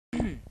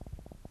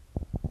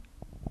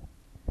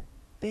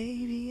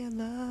Baby, I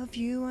love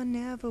you, I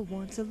never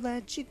want to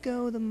let you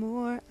go. The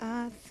more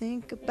I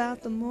think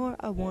about, the more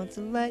I want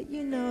to let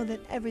you know that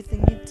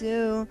everything you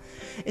do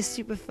is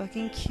super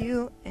fucking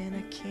cute, and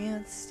I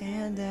can't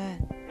stand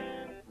it.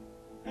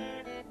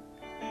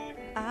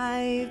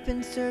 I've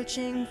been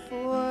searching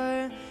for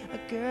a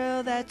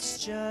girl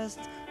that's just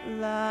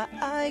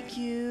like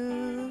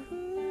you,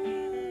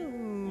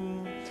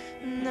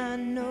 and I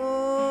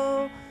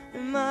know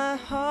that my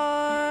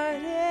heart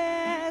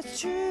is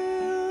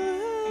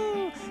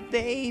true.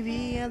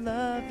 Baby, I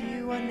love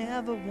you, I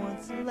never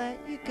want to let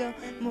you go.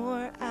 The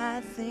more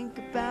I think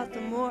about,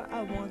 the more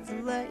I want to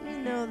let you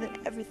know that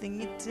everything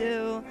you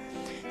do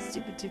is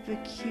super duper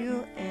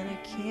cute, and I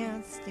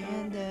can't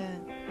stand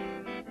it.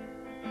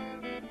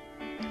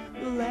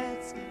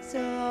 Let's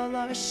sell all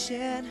our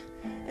shit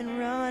and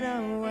run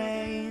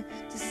away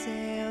to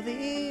sail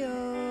the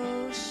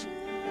ocean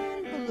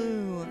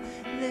blue.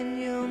 Then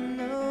you'll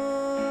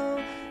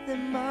know that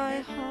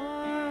my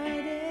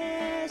heart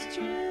is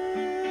true.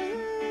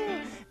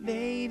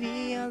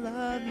 Baby, I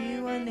love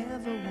you, I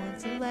never want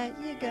to let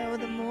you go.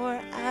 The more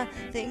I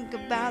think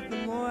about,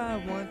 the more I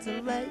want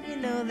to let you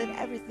know that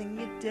everything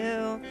you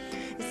do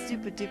is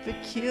super duper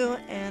cute,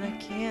 and I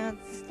can't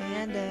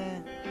stand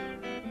it.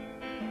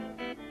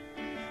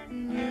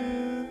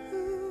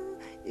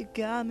 You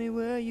got me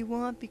where you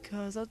want,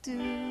 because I'll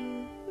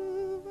do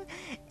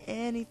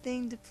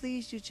anything to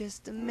please you,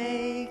 just to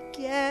make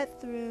it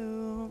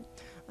through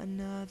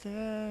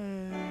another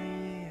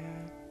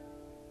year.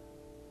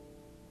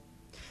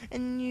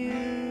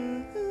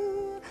 And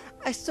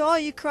I saw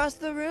you cross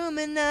the room,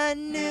 and I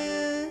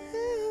knew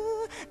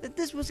that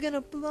this was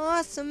gonna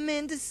blossom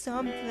into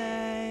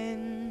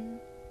something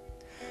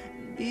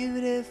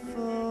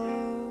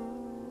beautiful.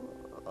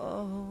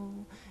 Oh,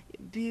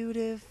 you're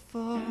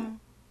beautiful.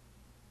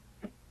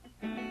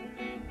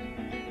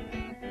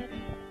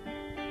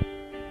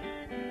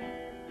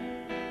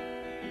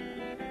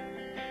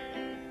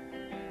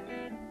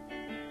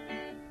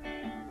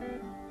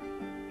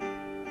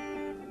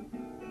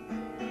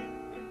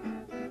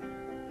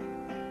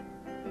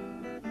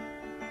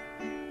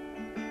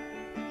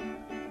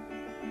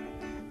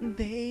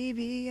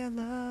 Baby, I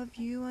love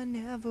you, I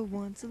never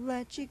want to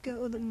let you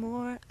go. The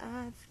more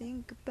I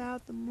think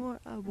about, the more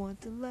I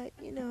want to let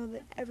you know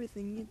that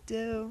everything you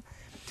do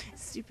is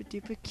super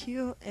duper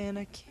cute, and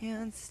I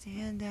can't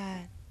stand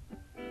it.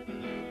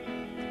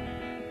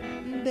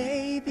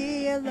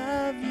 Baby, I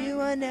love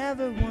you, I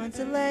never want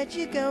to let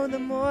you go. The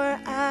more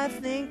I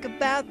think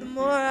about, the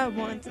more I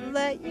want to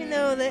let you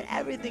know that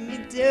everything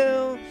you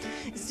do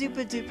is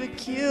super duper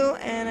cute,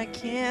 and I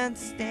can't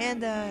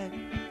stand it.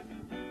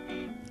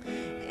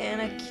 And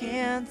I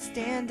can't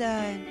stand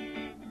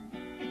it.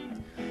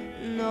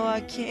 No,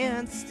 I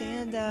can't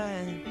stand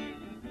it.